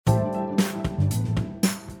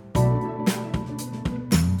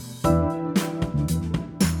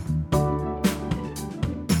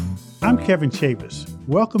Kevin Chavis.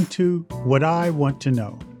 Welcome to What I Want to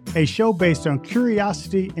Know, a show based on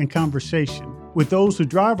curiosity and conversation with those who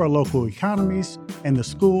drive our local economies and the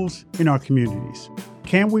schools in our communities.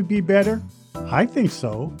 Can we be better? I think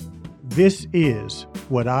so. This is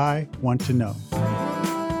What I Want to Know.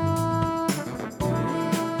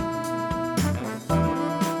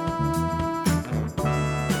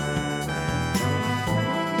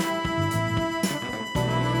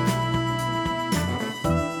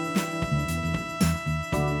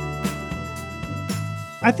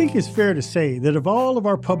 I think it's fair to say that of all of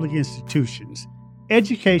our public institutions,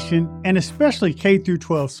 education, and especially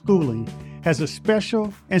K-12 schooling, has a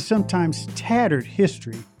special and sometimes tattered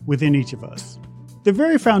history within each of us. The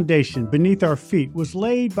very foundation beneath our feet was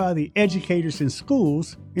laid by the educators in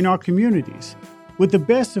schools in our communities, with the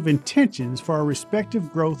best of intentions for our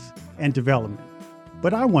respective growth and development.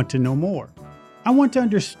 But I want to know more. I want to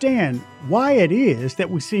understand why it is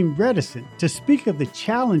that we seem reticent to speak of the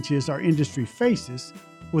challenges our industry faces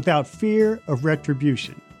without fear of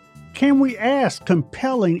retribution. Can we ask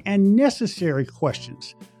compelling and necessary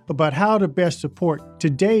questions about how to best support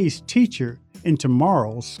today's teacher in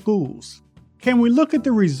tomorrow's schools? Can we look at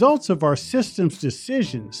the results of our system's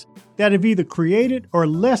decisions that have either created or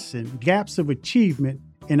lessened gaps of achievement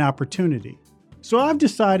and opportunity? So I've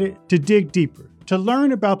decided to dig deeper, to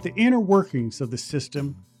learn about the inner workings of the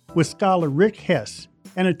system with scholar Rick Hess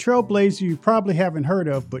and a trailblazer you probably haven't heard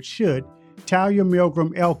of but should, Talia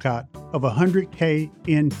Milgram Elcott of 100K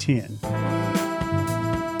in 10.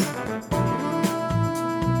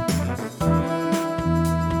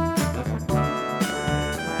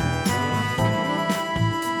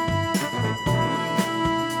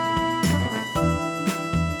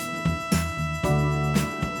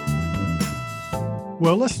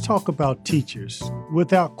 Well, let's talk about teachers.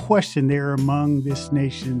 Without question, they're among this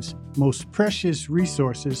nation's most precious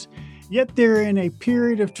resources, yet they're in a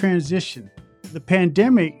period of transition. The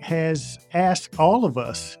pandemic has asked all of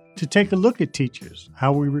us to take a look at teachers,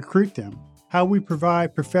 how we recruit them, how we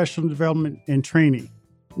provide professional development and training.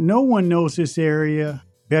 No one knows this area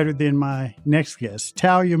better than my next guest.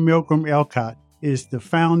 Talia Milgram Elcott is the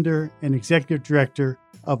founder and executive director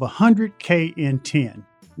of 100K in 10.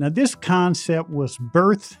 Now, this concept was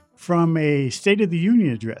birthed from a State of the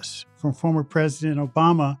Union address from former President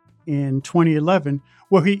Obama in 2011,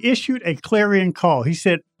 where he issued a clarion call. He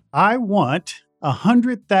said, I want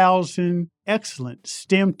 100,000 excellent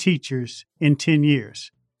STEM teachers in 10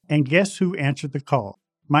 years. And guess who answered the call?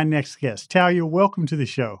 My next guest. Talia, welcome to the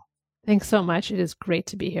show. Thanks so much. It is great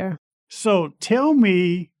to be here. So tell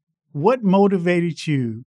me what motivated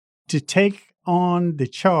you to take on the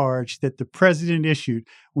charge that the president issued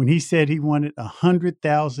when he said he wanted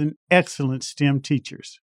 100,000 excellent STEM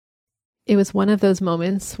teachers. It was one of those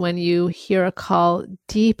moments when you hear a call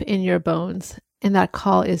deep in your bones, and that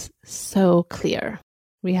call is so clear.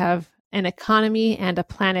 We have an economy and a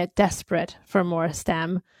planet desperate for more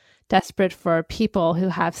STEM, desperate for people who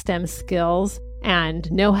have STEM skills and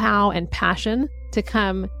know-how and passion to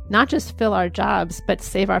come not just fill our jobs, but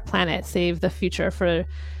save our planet, save the future for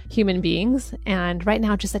human beings. And right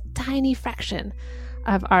now, just a tiny fraction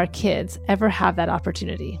of our kids ever have that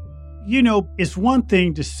opportunity. You know, it's one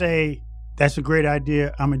thing to say, that's a great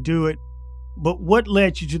idea, I'm going to do it. But what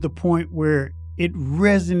led you to the point where it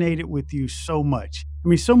resonated with you so much? I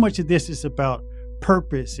mean, so much of this is about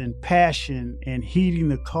purpose and passion and heeding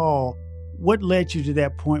the call. What led you to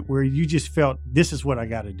that point where you just felt, this is what I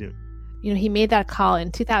got to do? You know, he made that call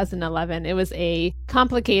in 2011. It was a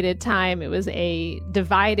complicated time. It was a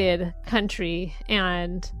divided country,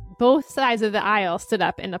 and both sides of the aisle stood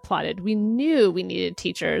up and applauded. We knew we needed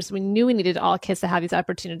teachers. We knew we needed all kids to have these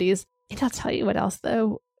opportunities. And I'll tell you what else,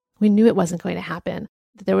 though. We knew it wasn't going to happen.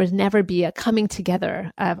 There would never be a coming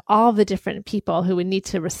together of all the different people who would need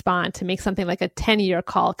to respond to make something like a 10-year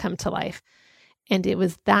call come to life. And it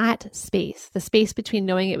was that space, the space between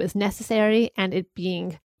knowing it was necessary and it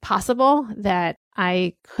being possible, that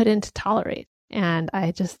I couldn't tolerate. And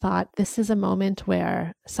I just thought, this is a moment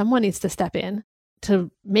where someone needs to step in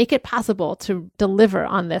to make it possible to deliver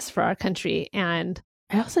on this for our country. And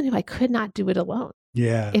I also knew I could not do it alone.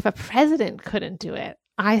 Yeah. If a president couldn't do it,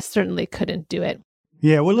 I certainly couldn't do it.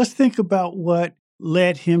 Yeah. Well, let's think about what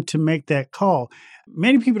led him to make that call.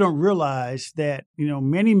 Many people don't realize that,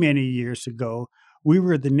 many, many years ago, we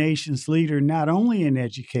were the nation's leader, not only in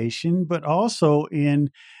education, but also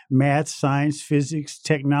in math, science, physics,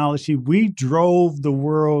 technology. We drove the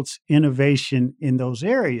world's innovation in those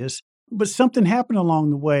areas, but something happened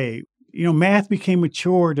along the way. Math became a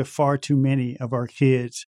chore to far too many of our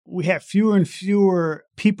kids. We had fewer and fewer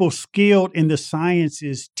people skilled in the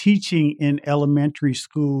sciences teaching in elementary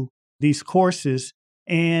school these courses.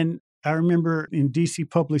 And I remember in DC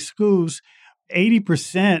public schools,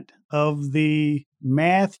 80% of the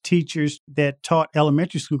math teachers that taught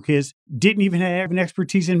elementary school kids didn't even have an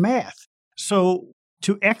expertise in math. So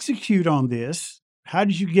to execute on this, how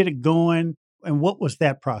did you get it going? And what was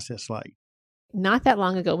that process like? Not that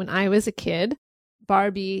long ago, when I was a kid,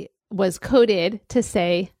 Barbie was coded to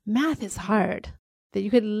say, math is hard. That you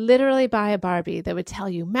could literally buy a Barbie that would tell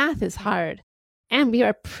you math is hard. And we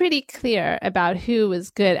are pretty clear about who was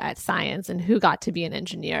good at science and who got to be an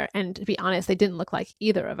engineer. And to be honest, they didn't look like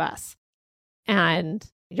either of us. And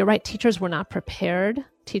you're right, teachers were not prepared.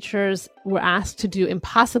 Teachers were asked to do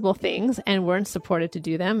impossible things and weren't supported to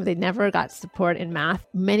do them. They never got support in math.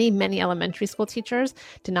 Many elementary school teachers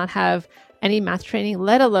did not have any math training,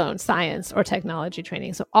 let alone science or technology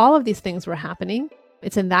training. So all of these things were happening.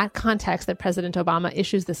 It's in that context that President Obama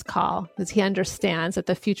issues this call, because he understands that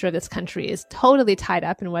the future of this country is totally tied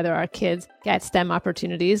up in whether our kids get STEM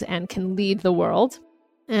opportunities and can lead the world.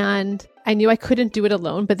 And I knew I couldn't do it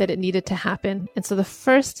alone, but that it needed to happen. And so the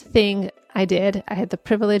first thing I did, I had the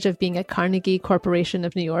privilege of being at Carnegie Corporation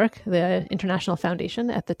of New York, the international foundation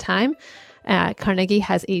at the time. Carnegie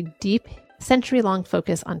has a deep century-long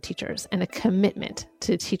focus on teachers and a commitment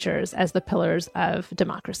to teachers as the pillars of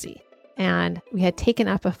democracy. And we had taken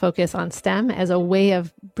up a focus on STEM as a way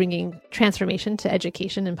of bringing transformation to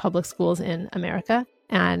education in public schools in America.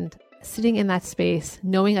 And sitting in that space,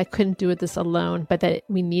 knowing I couldn't do this alone, but that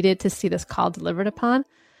we needed to see this call delivered upon,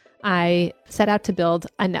 I set out to build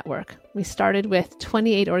a network. We started with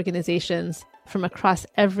 28 organizations from across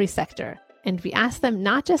every sector. And we asked them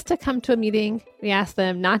not just to come to a meeting. We asked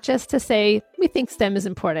them not just to say, we think STEM is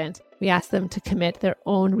important. We asked them to commit their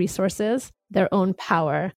own resources, their own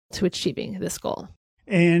power to achieving this goal.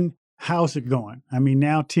 And how's it going? I mean,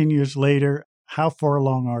 now 10 years later, how far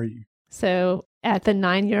along are you? So at the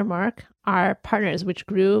 9-year mark, our partners, which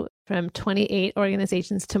grew from 28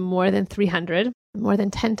 organizations to more than 300, more than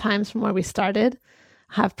 10 times from where we started,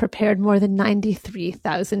 have prepared more than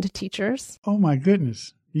 93,000 teachers. Oh my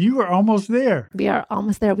goodness. You are almost there. We are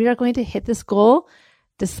almost there. We are going to hit this goal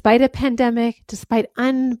despite a pandemic, despite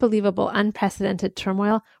unbelievable, unprecedented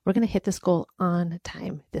turmoil. We're going to hit this goal on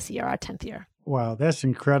time this year, our 10th year. Wow, that's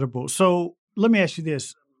incredible. So let me ask you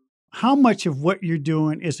this. How much of what you're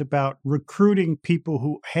doing is about recruiting people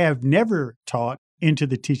who have never taught into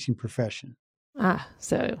the teaching profession?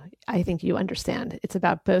 So I think you understand. It's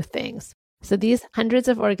about both things. So these hundreds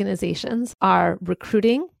of organizations are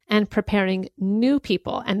recruiting and preparing new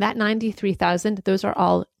people. And that 93,000, those are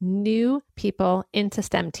all new people into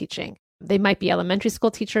STEM teaching. They might be elementary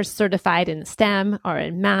school teachers certified in STEM or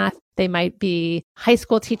in math. They might be high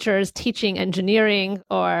school teachers teaching engineering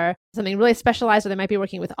or something really specialized, or they might be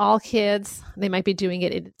working with all kids. They might be doing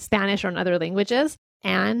it in Spanish or in other languages.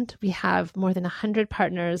 And we have more than 100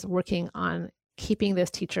 partners working on keeping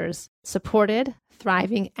those teachers supported,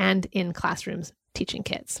 thriving, and in classrooms teaching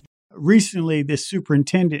kids. Recently, this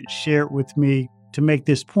superintendent shared with me to make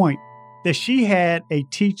this point that she had a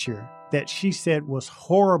teacher that she said was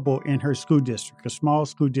horrible in her school district, a small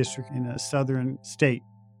school district in a southern state.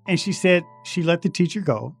 And she said she let the teacher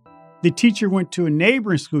go. The teacher went to a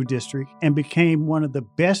neighboring school district and became one of the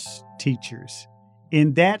best teachers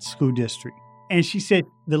in that school district. And she said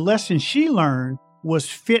the lesson she learned was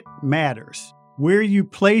fit matters. Where you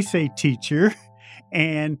place a teacher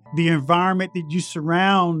and the environment that you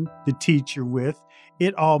surround the teacher with,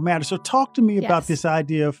 it all matters. So talk to me about this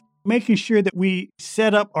idea of making sure that we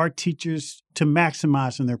set up our teachers to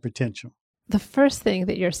maximize on their potential. The first thing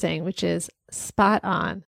that you're saying, which is spot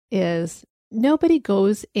on, is nobody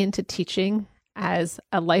goes into teaching as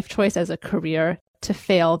a life choice, as a career, to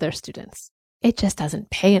fail their students. It just doesn't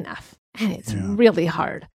pay enough. And it's really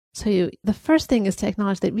hard. So the first thing is to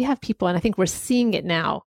acknowledge that we have people, and I think we're seeing it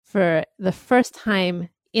now for the first time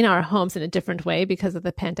in our homes in a different way because of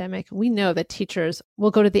the pandemic. We know that teachers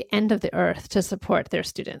will go to the end of the earth to support their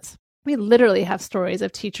students. We literally have stories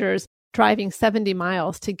of teachers driving 70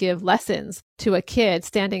 miles to give lessons to a kid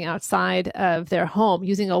standing outside of their home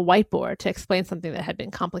using a whiteboard to explain something that had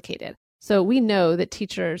been complicated. So we know that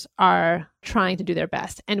teachers are trying to do their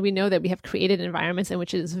best, and we know that we have created environments in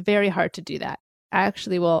which it is very hard to do that. I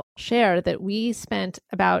actually will share that we spent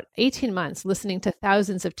about 18 months listening to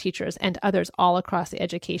thousands of teachers and others all across the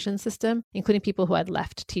education system, including people who had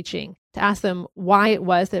left teaching, to ask them why it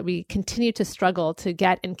was that we continue to struggle to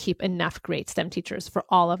get and keep enough great STEM teachers for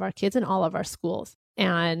all of our kids in all of our schools.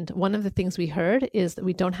 And one of the things we heard is that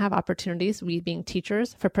we don't have opportunities, we being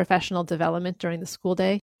teachers, for professional development during the school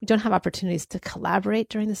day. We don't have opportunities to collaborate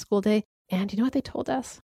during the school day. And you know what they told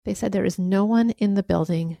us? They said there is no one in the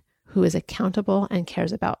building who is accountable and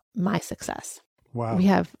cares about my success. Wow. We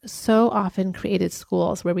have so often created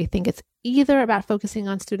schools where we think it's either about focusing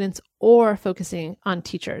on students or focusing on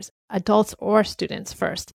teachers, adults or students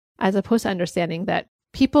first, as opposed to understanding that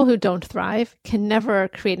people who don't thrive can never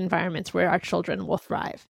create environments where our children will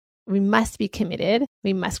thrive. We must be committed.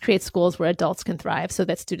 We must create schools where adults can thrive so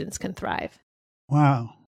that students can thrive.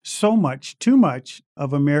 Wow. So much, too much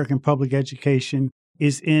of American public education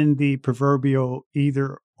is in the proverbial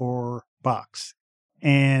either or box.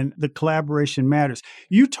 And the collaboration matters.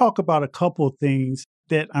 You talk about a couple of things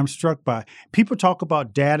that I'm struck by. People talk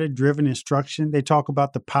about data-driven instruction. They talk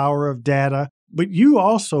about the power of data, but you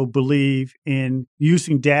also believe in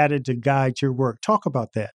using data to guide your work. Talk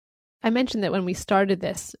about that. I mentioned that when we started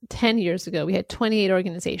this 10 years ago, we had 28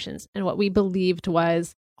 organizations. And what we believed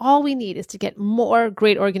was all we need is to get more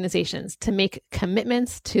great organizations to make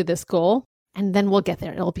commitments to this goal, and then we'll get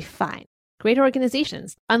there. It'll be fine. Great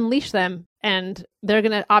organizations, unleash them, and they're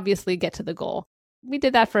going to obviously get to the goal. We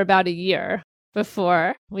did that for about a year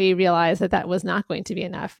before we realized that that was not going to be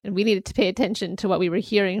enough. And we needed to pay attention to what we were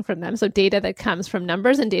hearing from them. So data that comes from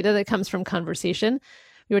numbers and data that comes from conversation.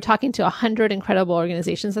 We were talking to 100 incredible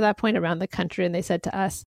organizations at that point around the country, and they said to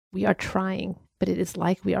us, we are trying, but it is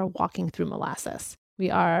like we are walking through molasses. We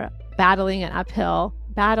are battling an uphill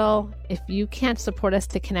battle. If you can't support us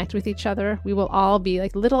to connect with each other, we will all be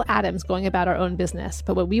like little atoms going about our own business.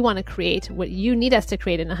 But what we want to create, what you need us to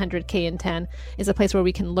create in 100K in 10, is a place where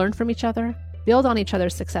we can learn from each other, build on each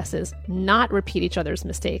other's successes, not repeat each other's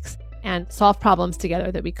mistakes, and solve problems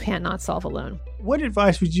together that we cannot solve alone. What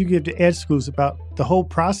advice would you give to ed schools about the whole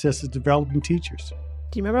process of developing teachers?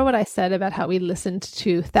 Do you remember what I said about how we listened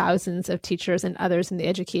to thousands of teachers and others in the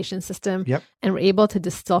education system? Yep. And were able to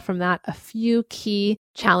distill from that a few key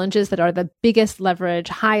challenges that are the biggest leverage,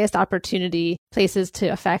 highest opportunity places to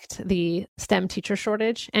affect the STEM teacher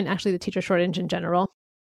shortage and actually the teacher shortage in general?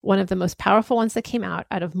 One of the most powerful ones that came out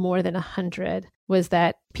of more than 100 was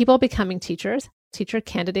that people becoming teachers, teacher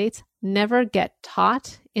candidates, never get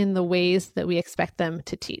taught in the ways that we expect them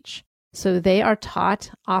to teach. So they are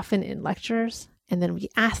taught often in lectures, and then we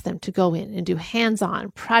ask them to go in and do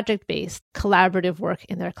hands-on, project-based, collaborative work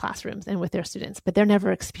in their classrooms and with their students, but they're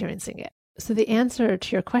never experiencing it. So the answer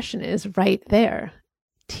to your question is right there.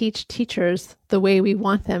 Teach teachers the way we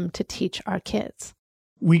want them to teach our kids.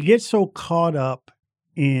 We get so caught up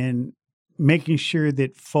in making sure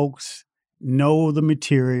that folks know the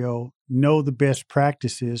material, know the best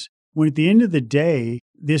practices, when at the end of the day,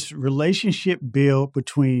 this relationship built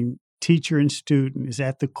between teacher and student is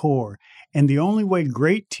at the core. And the only way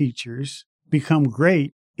great teachers become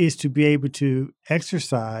great is to be able to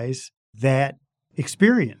exercise that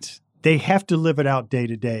experience. They have to live it out day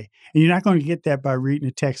to day. And you're not going to get that by reading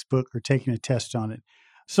a textbook or taking a test on it.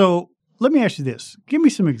 So let me ask you this. Give me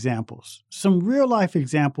some examples, some real life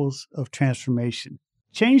examples of transformation.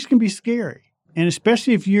 Change can be scary. And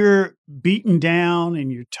especially if you're beaten down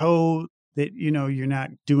and you're told that, you're not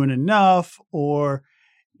doing enough, or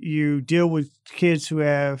you deal with kids who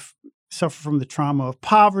have suffered from the trauma of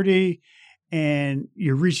poverty, and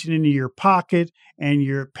you're reaching into your pocket and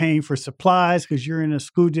you're paying for supplies because you're in a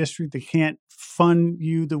school district that can't fund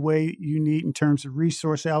you the way you need in terms of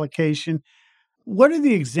resource allocation. What are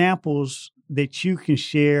the examples that you can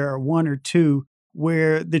share, or one or two,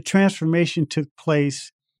 where the transformation took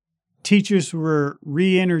place, teachers were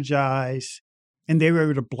re-energized, and they were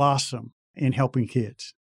able to blossom in helping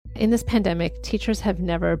kids? In this pandemic, teachers have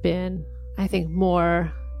never been, I think,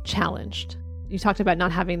 more challenged. You talked about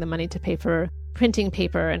not having the money to pay for printing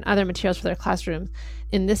paper and other materials for their classrooms.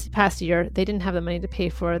 In this past year, they didn't have the money to pay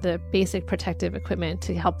for the basic protective equipment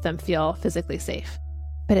to help them feel physically safe.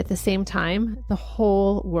 But at the same time, the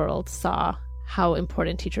whole world saw how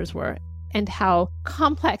important teachers were and how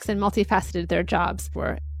complex and multifaceted their jobs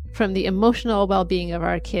were. From the emotional well-being of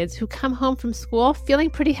our kids who come home from school feeling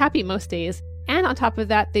pretty happy most days, and on top of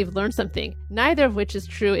that, they've learned something, neither of which is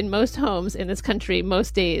true in most homes in this country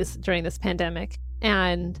most days during this pandemic.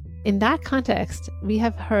 And in that context, we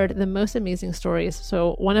have heard the most amazing stories.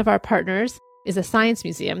 So one of our partners is a science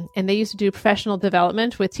museum, and they used to do professional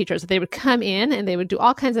development with teachers. They would come in and they would do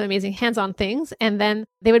all kinds of amazing hands-on things, and then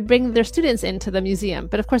they would bring their students into the museum.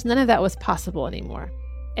 But of course, none of that was possible anymore.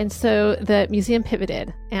 And so the museum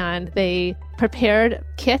pivoted and they prepared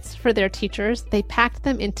kits for their teachers. They packed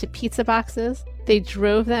them into pizza boxes. They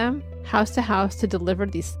drove them house to house to deliver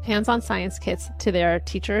these hands-on science kits to their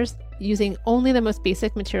teachers using only the most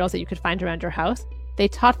basic materials that you could find around your house. They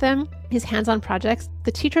taught them these hands-on projects.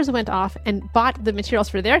 The teachers went off and bought the materials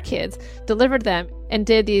for their kids, delivered them, and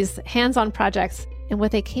did these hands-on projects. And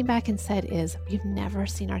what they came back and said is, we've never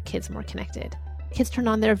seen our kids more connected. Kids turned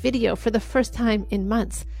on their video for the first time in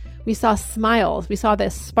months. We saw smiles. We saw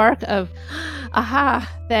this spark of, aha,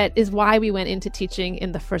 that is why we went into teaching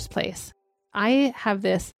in the first place. I have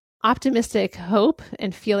this optimistic hope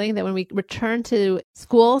and feeling that when we return to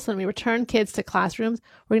schools, when we return kids to classrooms,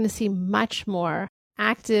 we're going to see much more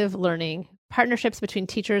active learning, partnerships between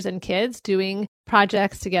teachers and kids doing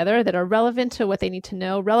projects together that are relevant to what they need to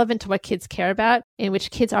know, relevant to what kids care about, in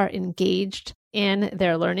which kids are engaged in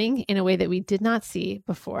their learning in a way that we did not see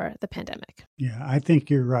before the pandemic. Yeah, I think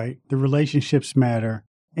you're right. The relationships matter.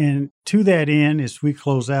 And to that end, as we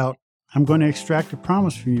close out, I'm going to extract a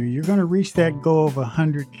promise from you. You're going to reach that goal of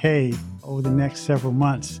 100K over the next several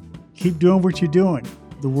months. Keep doing what you're doing.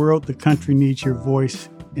 The world, the country needs your voice,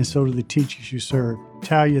 and so do the teachers you serve.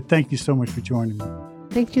 Talia, thank you so much for joining me.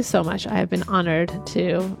 Thank you so much. I have been honored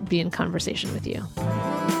to be in conversation with you.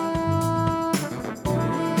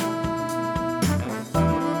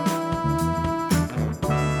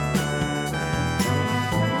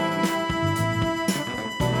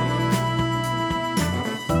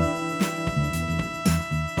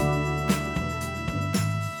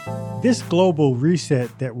 This global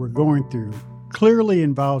reset that we're going through clearly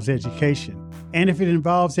involves education. And if it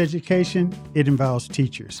involves education, it involves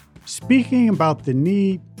teachers. Speaking about the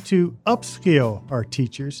need to upskill our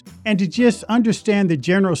teachers and to just understand the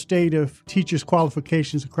general state of teachers'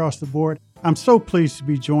 qualifications across the board, I'm so pleased to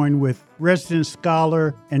be joined with resident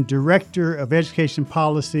scholar and director of education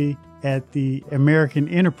policy at the American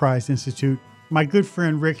Enterprise Institute, my good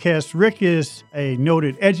friend Rick Hess. Rick is a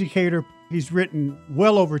noted educator. He's written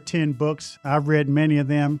well over 10 books. I've read many of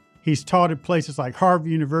them. He's taught at places like Harvard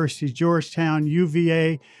University, Georgetown,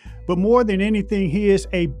 UVA. But more than anything, he is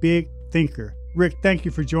a big thinker. Rick, thank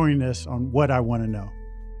you for joining us on What I Want to Know.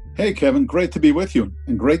 Hey, Kevin, great to be with you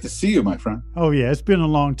and great to see you, my friend. Oh, yeah, it's been a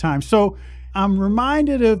long time. So I'm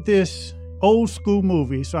reminded of this old school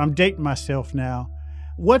movie, so I'm dating myself now.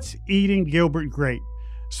 What's Eating Gilbert Grape?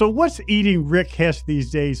 So what's eating Rick Hess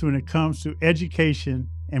these days when it comes to education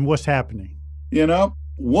and what's happening? You know,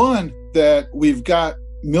 one, that we've got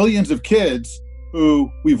millions of kids who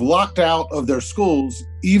we've locked out of their schools,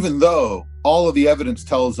 even though all of the evidence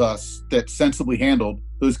tells us that sensibly handled,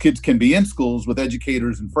 those kids can be in schools with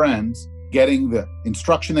educators and friends, getting the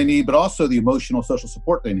instruction they need, but also the emotional social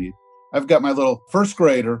support they need. I've got my little first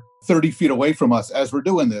grader 30 feet away from us as we're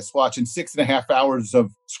doing this, watching 6.5 hours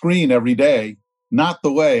of screen every day. Not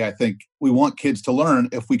the way I think we want kids to learn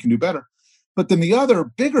if we can do better. But then the other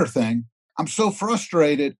bigger thing, I'm so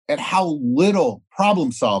frustrated at how little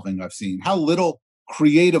problem solving I've seen, how little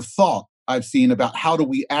creative thought I've seen about how do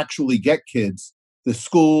we actually get kids the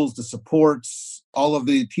schools, the supports, all of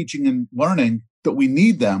the teaching and learning that we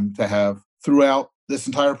need them to have throughout this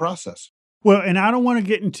entire process. Well, and I don't want to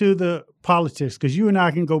get into the politics because you and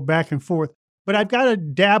I can go back and forth, but I've got to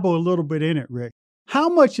dabble a little bit in it, Rick. How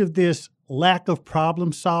much of this lack of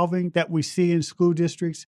problem solving that we see in school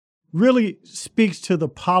districts really speaks to the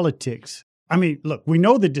politics? I mean, look, we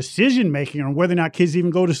know the decision making on whether or not kids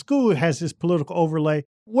even go to school has this political overlay.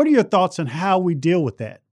 What are your thoughts on how we deal with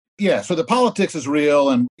that? Yeah, so the politics is real.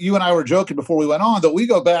 And you and I were joking before we went on that we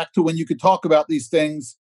go back to when you could talk about these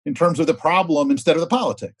things in terms of the problem instead of the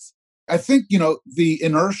politics. I think, the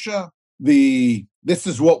inertia, this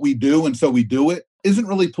is what we do and so we do it, isn't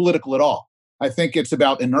really political at all. I think it's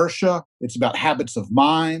about inertia. It's about habits of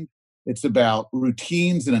mind. It's about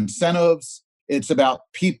routines and incentives. It's about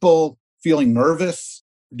people feeling nervous,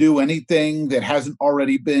 do anything that hasn't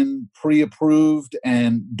already been pre-approved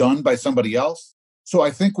and done by somebody else. So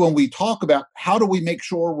I think when we talk about how do we make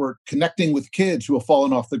sure we're connecting with kids who have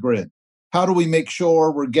fallen off the grid, how do we make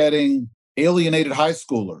sure we're getting alienated high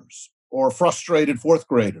schoolers or frustrated fourth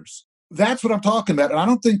graders, that's what I'm talking about. And I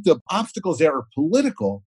don't think the obstacles there are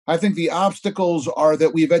political. I think the obstacles are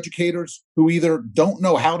that we have educators who either don't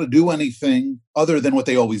know how to do anything other than what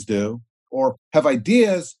they always do, or have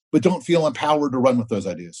ideas but don't feel empowered to run with those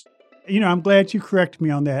ideas. I'm glad you corrected me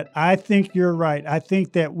on that. I think you're right. I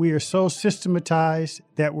think that we are so systematized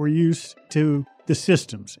that we're used to the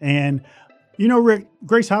systems. And, Rick,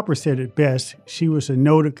 Grace Hopper said it best. She was a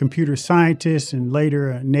noted computer scientist and later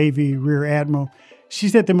a Navy Rear Admiral. She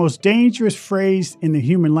said the most dangerous phrase in the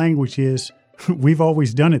human language is, we've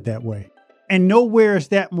always done it that way. And nowhere is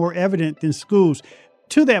that more evident than schools.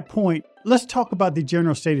 To that point, let's talk about the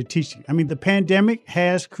general state of teaching. I mean, the pandemic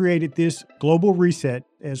has created this global reset,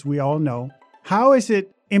 as we all know. How has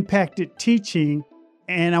it impacted teaching?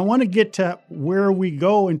 And I want to get to where we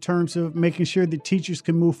go in terms of making sure that teachers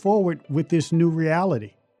can move forward with this new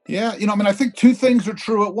reality. Yeah, I think two things are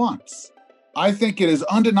true at once. I think it is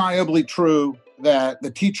undeniably true that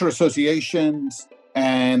the teacher associations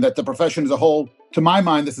and that the profession as a whole To my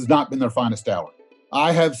mind, this has not been their finest hour.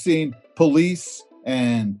 I have seen police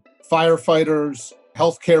and firefighters,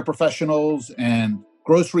 healthcare professionals, and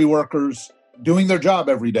grocery workers doing their job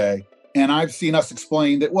every day. And I've seen us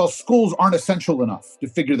explain that, well, schools aren't essential enough to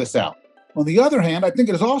figure this out. On the other hand, I think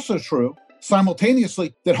it is also true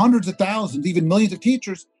simultaneously that hundreds of thousands, even millions of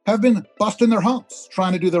teachers have been busting their humps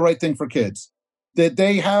trying to do the right thing for kids, that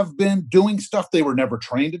they have been doing stuff they were never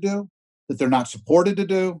trained to do, that they're not supported to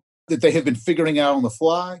do, that they have been figuring out on the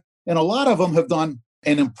fly. And a lot of them have done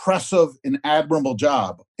an impressive and admirable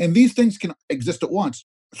job. And these things can exist at once.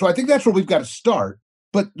 So I think that's where we've got to start.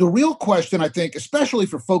 But the real question, I think, especially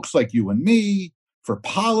for folks like you and me, for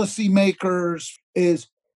policymakers, is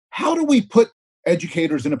how do we put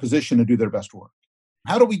educators in a position to do their best work?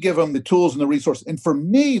 How do we give them the tools and the resources? And for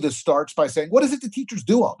me, this starts by saying, what is it that teachers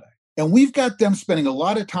do all day? And we've got them spending a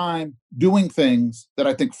lot of time doing things that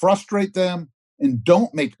I think frustrate them and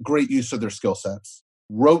don't make great use of their skill sets.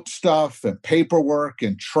 Rote stuff and paperwork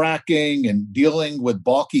and tracking and dealing with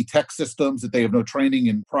bulky tech systems that they have no training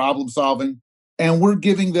in problem solving. And we're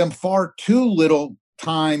giving them far too little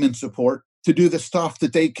time and support to do the stuff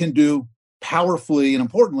that they can do powerfully and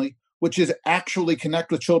importantly, which is actually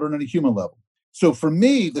connect with children at a human level. So for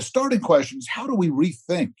me, the starting question is, how do we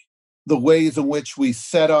rethink the ways in which we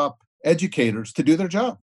set up educators to do their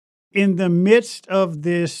job? In the midst of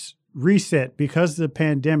this reset, because of the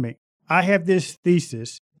pandemic, I have this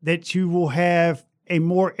thesis that you will have a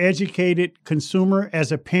more educated consumer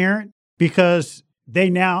as a parent because they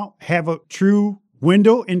now have a true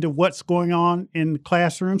window into what's going on in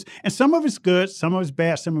classrooms. And some of it's good, some of it's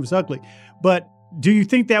bad, some of it's ugly. But do you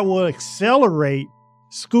think that will accelerate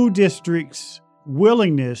school districts'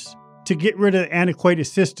 willingness to get rid of antiquated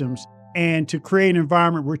systems and to create an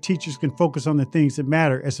environment where teachers can focus on the things that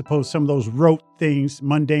matter as opposed to some of those rote things,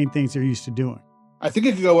 mundane things they're used to doing? I think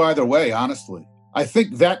it could go either way, honestly. I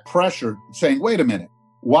think that pressure, saying, wait a minute,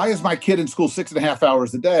 why is my kid in school 6.5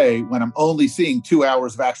 hours a day when I'm only seeing 2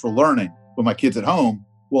 hours of actual learning when my kid's at home,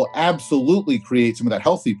 will absolutely create some of that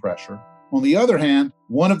healthy pressure. On the other hand,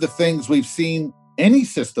 one of the things we've seen any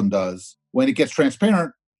system does when it gets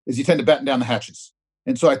transparent is you tend to batten down the hatches.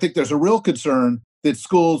 And so I think there's a real concern that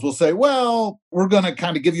schools will say, well, we're going to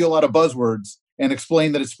kind of give you a lot of buzzwords and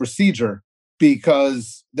explain that it's procedure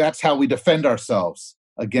because that's how we defend ourselves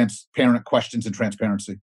against parent questions and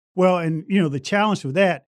transparency. Well, and the challenge with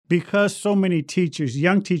that, because so many teachers,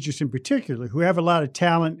 young teachers in particular, who have a lot of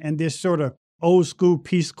talent and this sort of old school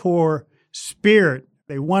Peace Corps spirit,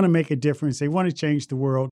 they want to make a difference, they want to change the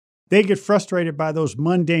world, they get frustrated by those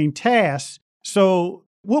mundane tasks. So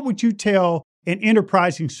what would you tell an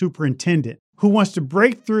enterprising superintendent who wants to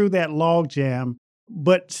break through that logjam,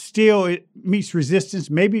 but still it meets resistance,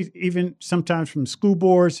 maybe even sometimes from school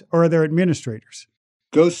boards or their administrators?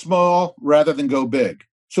 Go small rather than go big.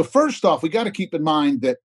 So first off, we got to keep in mind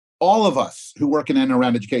that all of us who work in and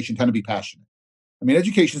around education tend to be passionate. I mean,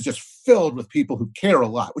 education is just filled with people who care a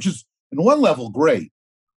lot, which is, in one level, great,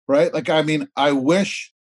 right? Like, I mean, I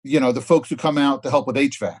wish, the folks who come out to help with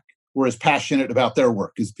HVAC were as passionate about their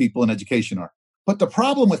work as people in education are. But the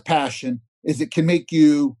problem with passion is it can make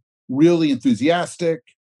you really enthusiastic,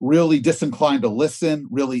 really disinclined to listen,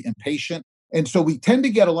 really impatient. And so we tend to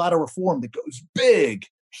get a lot of reform that goes big,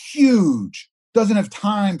 huge, doesn't have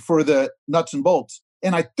time for the nuts and bolts.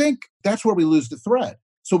 And I think that's where we lose the thread.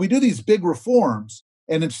 So we do these big reforms,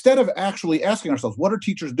 and instead of actually asking ourselves, what are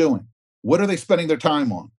teachers doing? What are they spending their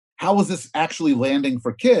time on? How is this actually landing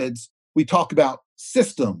for kids? We talk about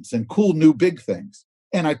systems and cool new big things.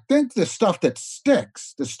 And I think the stuff that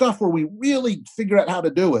sticks, the stuff where we really figure out how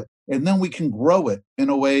to do it, and then we can grow it in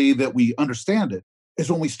a way that we understand it,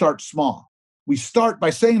 is when we start small. We start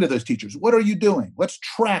by saying to those teachers, what are you doing? Let's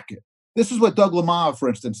track it. This is what Doug Lamov, for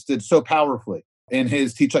instance, did so powerfully in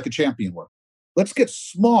his Teach Like a Champion work. Let's get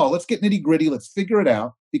small. Let's get nitty gritty. Let's figure it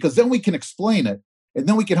out, because then we can explain it and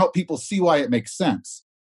then we can help people see why it makes sense.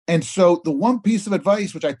 And so the one piece of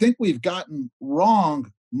advice, which I think we've gotten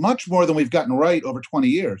wrong much more than we've gotten right over 20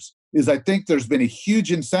 years, is I think there's been a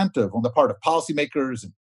huge incentive on the part of policymakers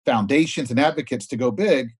and foundations and advocates to go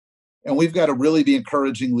big. And we've got to really be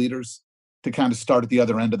encouraging leaders to kind of start at the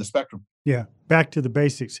other end of the spectrum. Yeah, back to the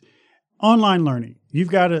basics. Online learning. You've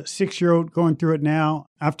got a 6-year-old going through it now.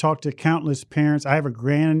 I've talked to countless parents. I have a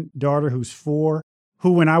granddaughter who's 4,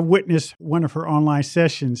 who, when I witnessed one of her online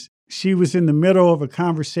sessions, she was in the middle of a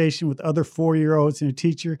conversation with other 4-year-olds and a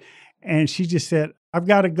teacher, and she just said, I've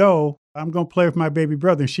got to go. I'm going to play with my baby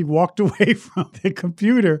brother. And she walked away from the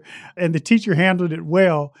computer, and the teacher handled it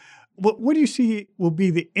well. What do you see will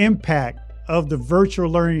be the impact of the virtual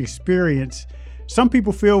learning experience Some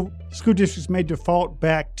people feel school districts may default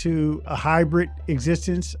back to a hybrid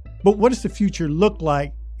existence, but what does the future look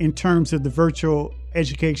like in terms of the virtual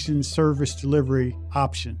education service delivery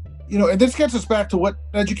option? And this gets us back to what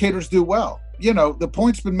educators do well. The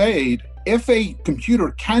point's been made. If a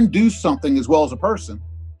computer can do something as well as a person,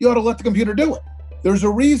 you ought to let the computer do it. There's a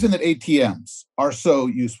reason that ATMs are so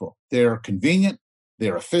useful. They're convenient,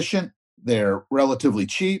 they're efficient, they're relatively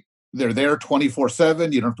cheap, they're there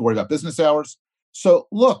 24/7. You don't have to worry about business hours. So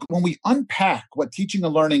look, when we unpack what teaching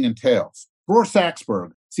and learning entails, Rohr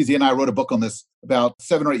Saxberg, CZ and I wrote a book on this about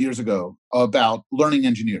 7 or 8 years ago about learning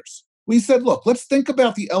engineers. We said, look, let's think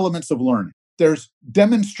about the elements of learning. There's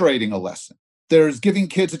demonstrating a lesson. There's giving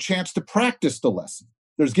kids a chance to practice the lesson.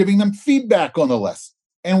 There's giving them feedback on the lesson.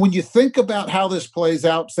 And when you think about how this plays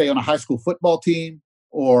out, say on a high school football team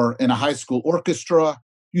or in a high school orchestra,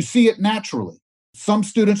 you see it naturally. Some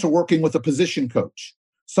students are working with a position coach.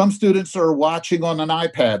 Some students are watching on an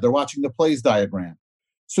iPad. They're watching the plays diagram.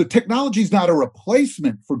 So technology is not a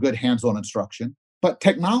replacement for good hands-on instruction, but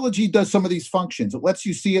technology does some of these functions. It lets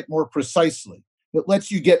you see it more precisely. It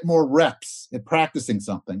lets you get more reps at practicing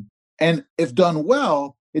something. And if done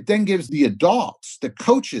well, it then gives the adults, the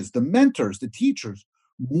coaches, the mentors, the teachers,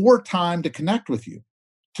 more time to connect with you,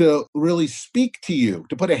 to really speak to you,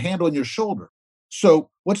 to put a hand on your shoulder. So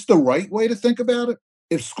what's the right way to think about it?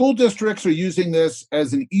 If school districts are using this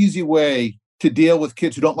as an easy way to deal with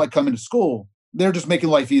kids who don't like coming to school, they're just making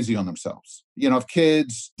life easy on themselves. If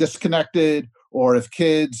kids disconnected, or if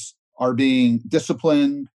kids are being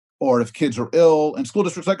disciplined, or if kids are ill, and school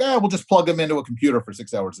districts like, we'll just plug them into a computer for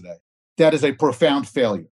 6 hours a day. That is a profound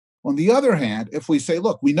failure. On the other hand, if we say,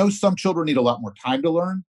 look, we know some children need a lot more time to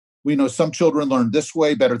learn. We know some children learn this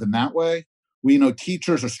way better than that way. We know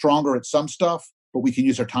teachers are stronger at some stuff, but we can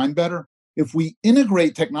use our time better. If we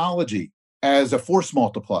integrate technology as a force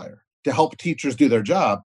multiplier to help teachers do their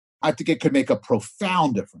job, I think it could make a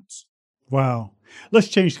profound difference. Wow. Let's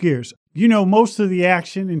change gears. Most of the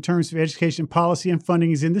action in terms of education policy and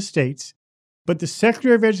funding is in the states, but the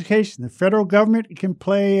Secretary of Education, the federal government, can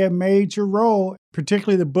play a major role,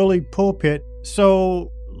 particularly the bully pulpit.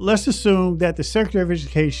 So let's assume that the Secretary of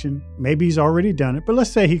Education, maybe he's already done it, but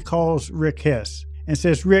let's say he calls Rick Hess and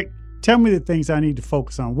says, Rick, tell me the things I need to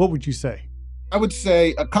focus on. What would you say? I would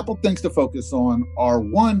say a couple things to focus on are,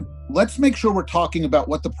 one, let's make sure we're talking about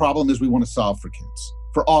what the problem is we want to solve for kids,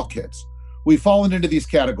 for all kids. We've fallen into these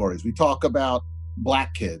categories. We talk about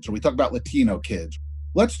Black kids, or we talk about Latino kids.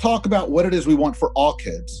 Let's talk about what it is we want for all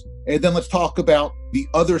kids. And then let's talk about the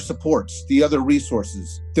other supports, the other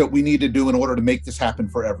resources that we need to do in order to make this happen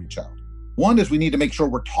for every child. One is we need to make sure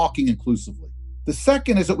we're talking inclusively. The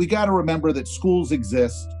second is that we got to remember that schools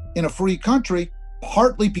exist in a free country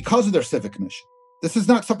partly because of their civic mission. This is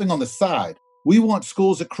not something on the side. We want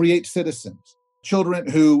schools that create citizens, children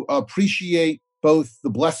who appreciate both the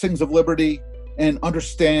blessings of liberty and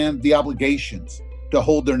understand the obligations to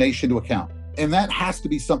hold their nation to account. And that has to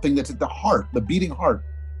be something that's at the heart, the beating heart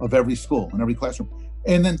of every school and every classroom.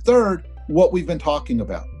 And then third, what we've been talking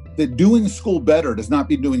about, that doing school better does not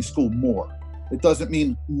mean doing school more. It doesn't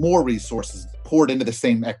mean more resources poured into the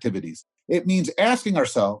same activities. It means asking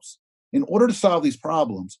ourselves, in order to solve these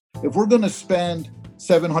problems, if we're going to spend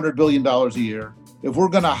 $700 billion a year, if we're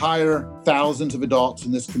going to hire thousands of adults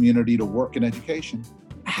in this community to work in education,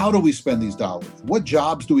 how do we spend these dollars? What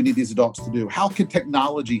jobs do we need these adults to do? How can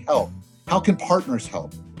technology help? How can partners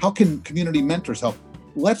help? How can community mentors help?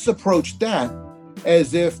 Let's approach that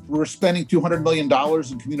as if we're spending $200 million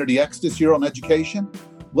in Community X this year on education.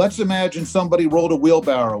 Let's imagine somebody rolled a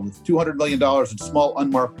wheelbarrow with $200 million in small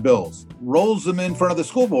unmarked bills, rolls them in front of the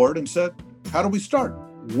school board and said, how do we start?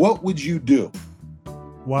 What would you do?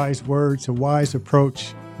 Wise words, a wise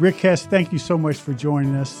approach. Rick Hess, thank you so much for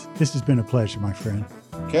joining us. This has been a pleasure, my friend.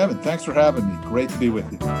 Kevin, thanks for having me. Great to be with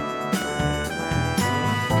you.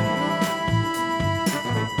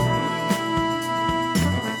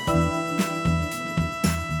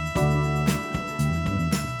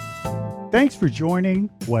 Thanks for joining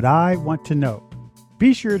What I Want to Know.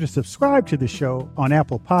 Be sure to subscribe to the show on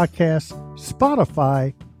Apple Podcasts,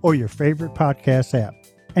 Spotify, or your favorite podcast app.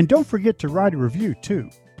 And don't forget to write a review, too.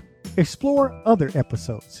 Explore other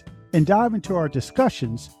episodes and dive into our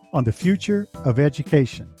discussions on the future of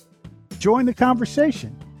education. Join the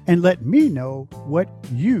conversation and let me know what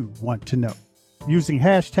you want to know using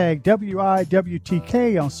hashtag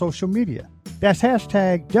WIWTK on social media. That's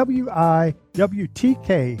hashtag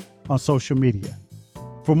WIWTK on social media.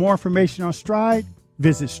 For more information on Stride,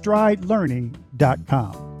 visit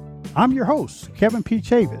stridelearning.com. I'm your host, Kevin P.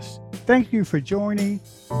 Chavis. Thank you for joining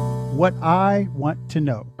What I Want to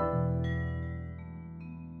Know.